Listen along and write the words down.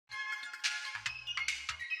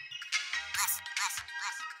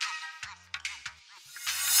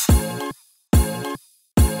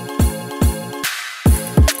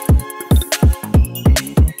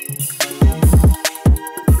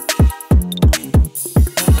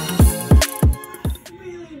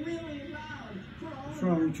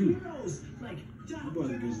you. I'm about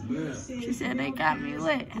to get bad. She said they got me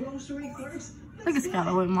wet. Look at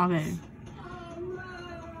Skylar with my baby.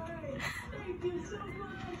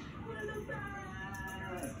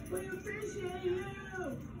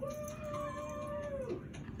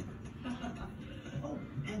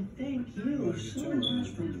 And thank you so much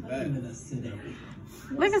for playing with us today.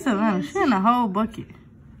 Look at Savannah. She in a whole bucket.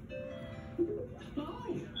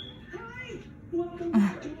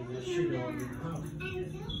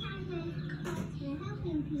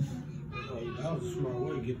 That was a smart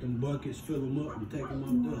way. Get them buckets, fill them up, and take them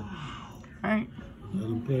up there. Right. Let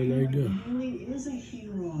them play like that. Really is a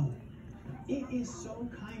hero. It is so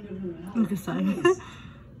kind of her. Look at Simon.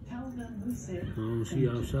 Tell them we said. Oh, she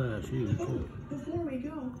outside. She in the court. Before we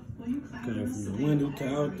go, will you clap Came us from the today? window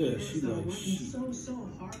to out there. She So like, working shit. so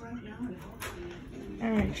hard right now to help. All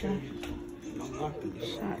right, y'all.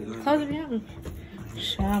 Close it down.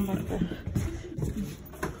 I'm about to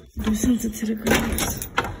do something to the grass.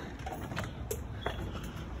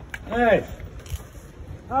 Hey.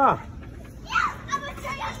 Ah.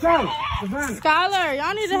 Skylar. Savannah. Skylar,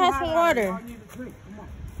 y'all need to have some water. I need a drink. Come on.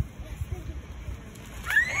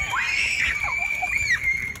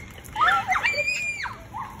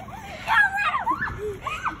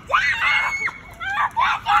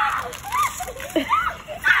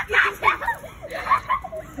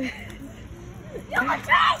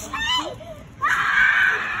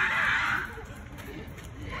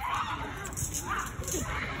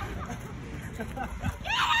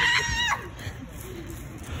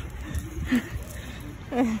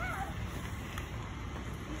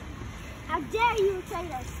 How dare you say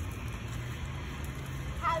this?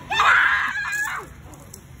 How dare you?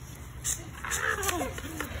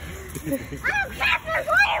 I don't care for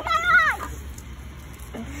water in my eyes!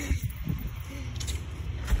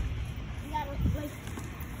 You gotta, like,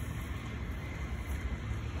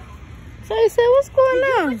 So you said, what's going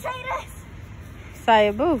you on? betrayed us!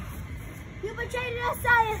 Saya boo. You betrayed us,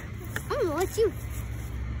 Saya! I'm gonna let you.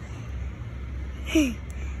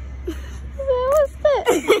 What's that?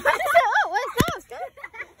 She said, oh, what's that?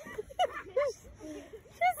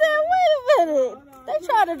 She said, wait a minute. They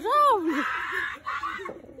tried to draw me.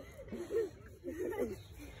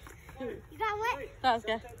 You got what? That's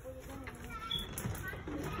good.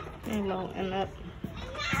 Ain't long enough.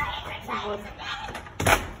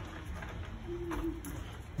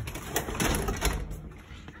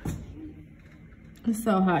 It's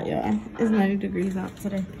so hot, y'all. It's 90 degrees out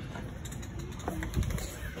today.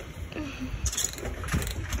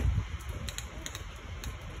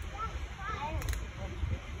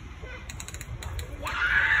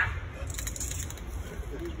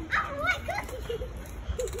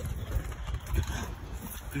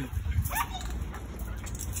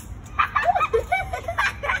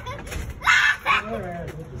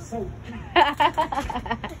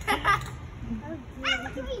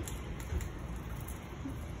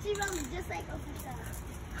 She runs just like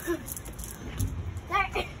Officer.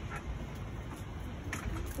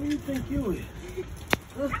 Who do you think you is?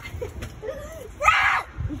 Who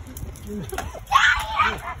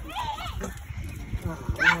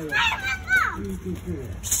do you think you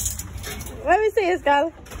is? Let me see it,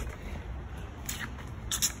 Skylar.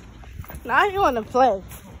 Now you want to play.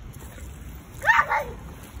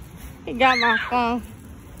 He got my phone.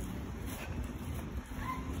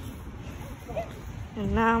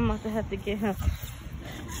 And now I'm about to have to get him.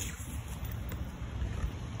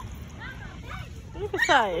 Look at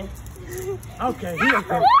Saya. Okay, he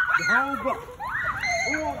okay. The whole book.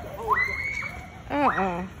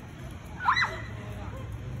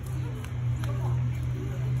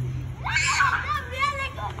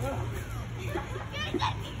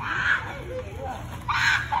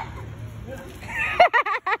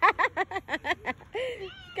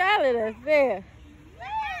 Skylar, that's fair.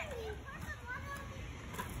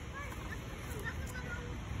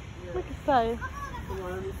 Look at Saya.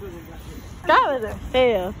 Skylar done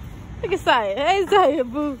fell. Look at Saya. Hey, Saya,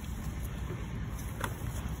 boo.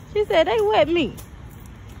 She said they wet me.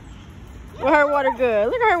 With her water good.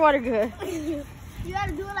 Look at her water good. You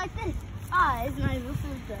gotta do it like this. Ah, it's not even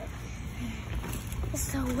full good. It's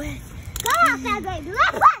so wet. Go outside, baby.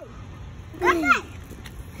 Left way. Left way.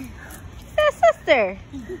 That's sister.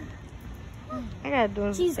 I gotta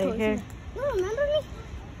do She's stay close. here. You remember me?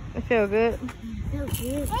 It feel good. It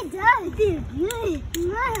feels good. It does. It feels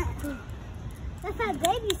good. That's how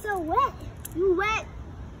baby's so wet. You wet?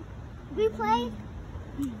 We played?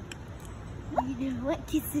 You did wet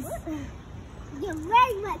kisses. You're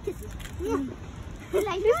very wet kisses. Like, She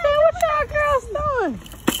said, what y'all girls doing?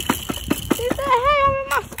 She said, hey, I'm in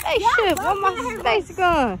my spaceship. Where my space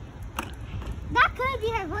gun? that could be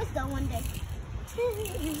her voice though one day.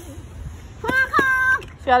 Hong Kong!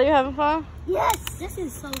 Skylar, you having fun? Yes, this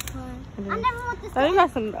is so fun. I never want this. Oh, you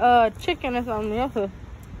got some chicken or something else. Oh,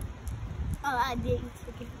 I did eat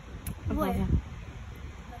chicken. Where? Okay.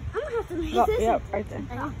 I'm gonna have to make Oh, this. yep, right there.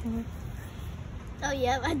 Oh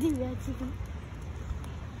yeah, I do that chicken.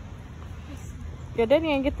 Your daddy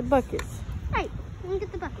ain't get the buckets. Right, let me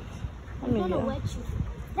get the buckets. I'm Let me gonna go. wet you.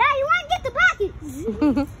 Dad, you wanna get the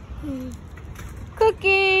buckets?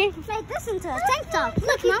 Cookie. Make this into a tank top.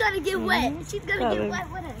 Look, she's gonna get wet. She's gonna get wet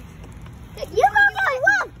with us. You gonna get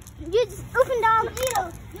wet. You just open down.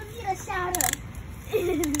 You need a shower.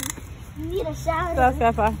 You need a shower. Stop,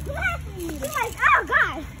 Skyfire. She's like, oh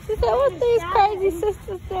God. She said, what these crazy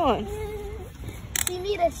sisters doing? You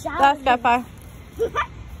need a shower. Stop, Skyfire.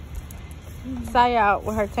 Saya out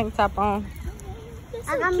with her tank top on.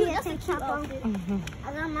 I got me a tank top on.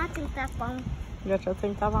 I got my tank top on. You got your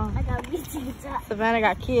tank top on? I got me tank top. Savannah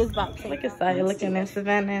got kids box. Look at Saya looking at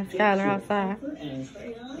Savannah and Skylar outside.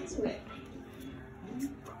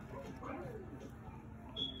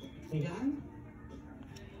 You got him?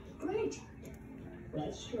 Great.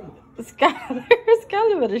 Let's draw.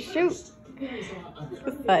 Skylar with a shoot.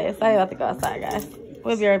 Saya about to go outside, guys.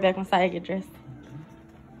 We'll be right back when Saya get dressed.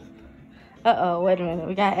 Uh-oh, wait a minute.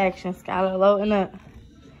 We got action. Skylar loading up.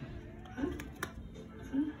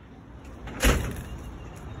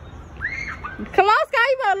 Come on, Sky.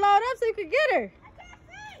 You better load up so you can get her.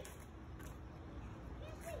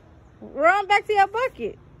 Run back to your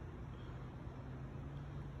bucket.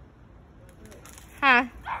 Huh?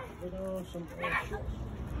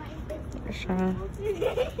 Sean.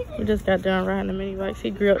 We just got done riding the mini bikes. He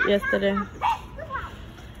grew up yesterday.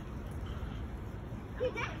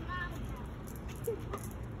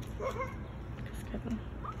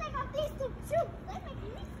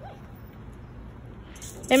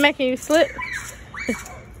 They making you slip.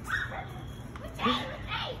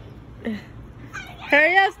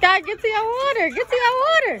 Hurry up, Sky. Get to your water. Get to your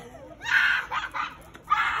water.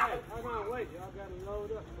 Hey, hold on, wait. Y'all gotta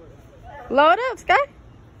load up first. Load up, Sky.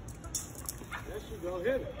 There she go,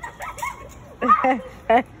 hit it.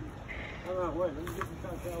 Hold on, wait. Let me get the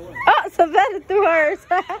top out way. Oh, Savannah threw hers.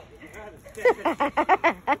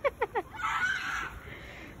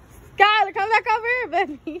 Skylar, come back over here,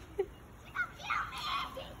 baby.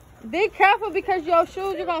 Be careful because your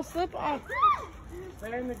shoes, you're going to slip on.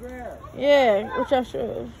 Stay in the grass. Yeah, with your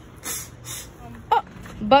shoes. Oh,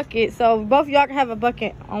 bucket. So both of y'all can have a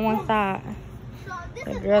bucket on one side.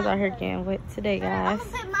 The girls out here getting wet today, guys.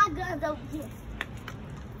 I'm gonna put my guns over here.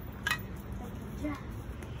 I'm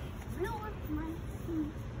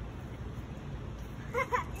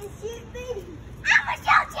gonna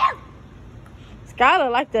shoot you. Skylar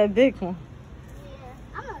like that big one.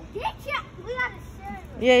 Yeah, I'm gonna get you. We gotta share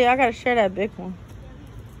it. Yeah, y'all got to share that big one.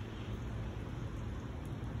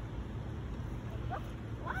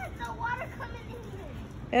 Why is no water coming in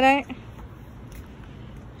here? It ain't.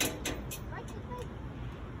 Right to face.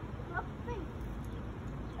 Up face.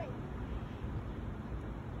 Straight.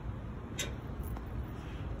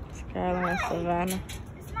 Skylar and Savannah.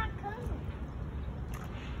 It's not coming.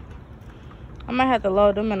 I might have to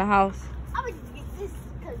load them in the house. I'm gonna get this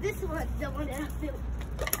because this one's the one that I feel.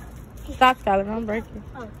 Stop, Skylar. Don't break it.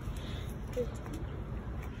 Oh.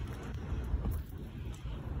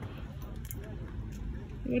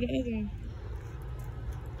 Where the other one?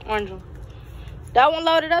 Orange one. That one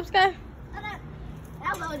loaded up, Sky?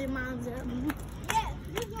 I loaded mine up. Yeah,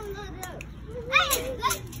 this one loaded up. Hey,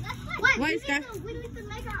 Wait, Sky. We need to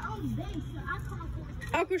make our own base, so I can't afford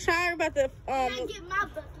it. Uncle Shire about to I get my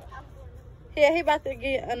bucket out for it. yeah, he about to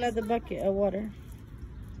get another bucket of water.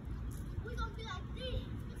 We're gonna be like this.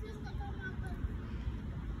 This is gonna go in my bucket.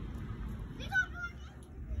 We gonna do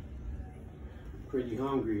it. Pretty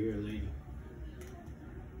hungry here, lady.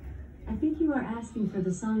 I think you are asking for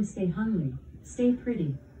the song Stay Hungry, Stay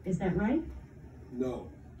Pretty. Is that right? No.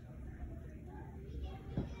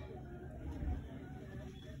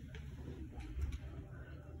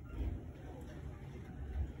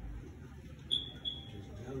 Just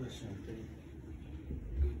jealous, I think.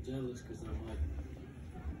 Get jealous because I'm like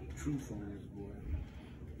truth on this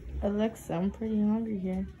boy. Alexa, I'm pretty hungry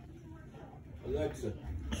here. Alexa.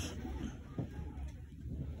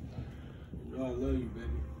 You know I love you,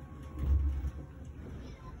 baby.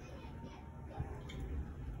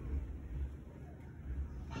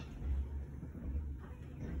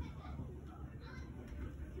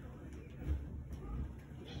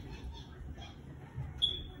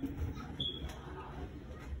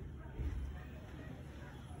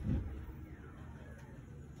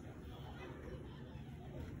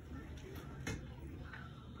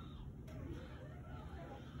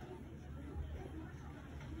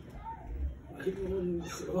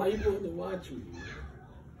 Why you want to watch me?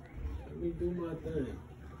 Let me do my thing.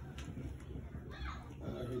 I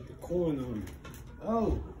hit the corn on me.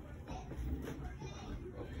 Oh.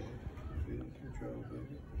 Okay. Feeling control,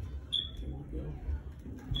 baby. There we go.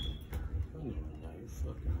 I know now you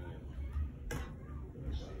fucking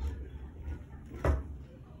man.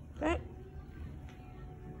 Okay.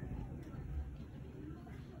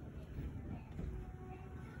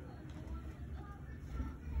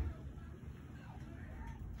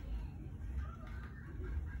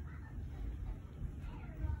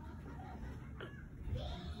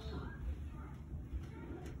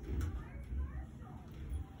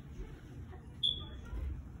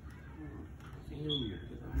 Film me,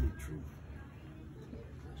 because I'm the truth.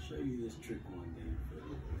 I'll show you this trick one day.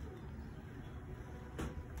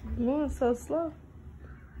 Moving so slow.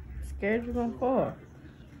 Scared you're gonna fall.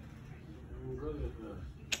 I'm good at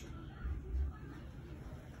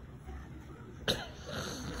that.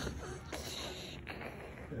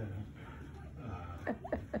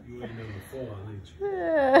 You ain't never fall, ain't you?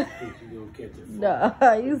 Think you gonna catch it?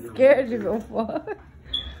 Nah, you scared you're gonna fall.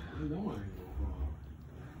 You know I ain't gonna fall.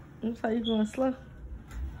 That's how you going slow. I ain't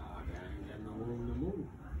got no room to move.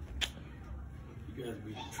 You gotta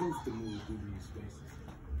be the truth to move through these spaces.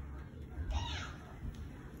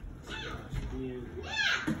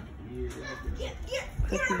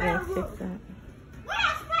 Cookie gonna fix that.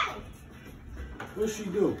 What she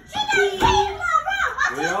do?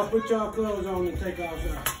 Well, y'all put y'all clothes on and take off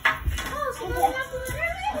y'all.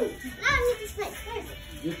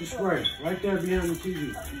 Get the spray. Right there behind the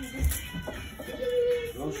TV.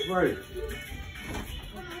 Don't spray.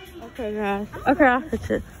 Okay, guys. Okay, I'll fix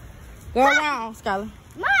it. Go around, Skylar.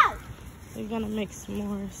 Mom! We're gonna make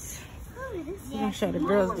s'mores. Oh, this We're gonna show the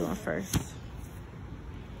girls doing first.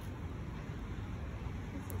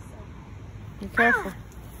 Be careful.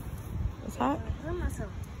 It's hot.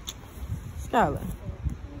 Skylar.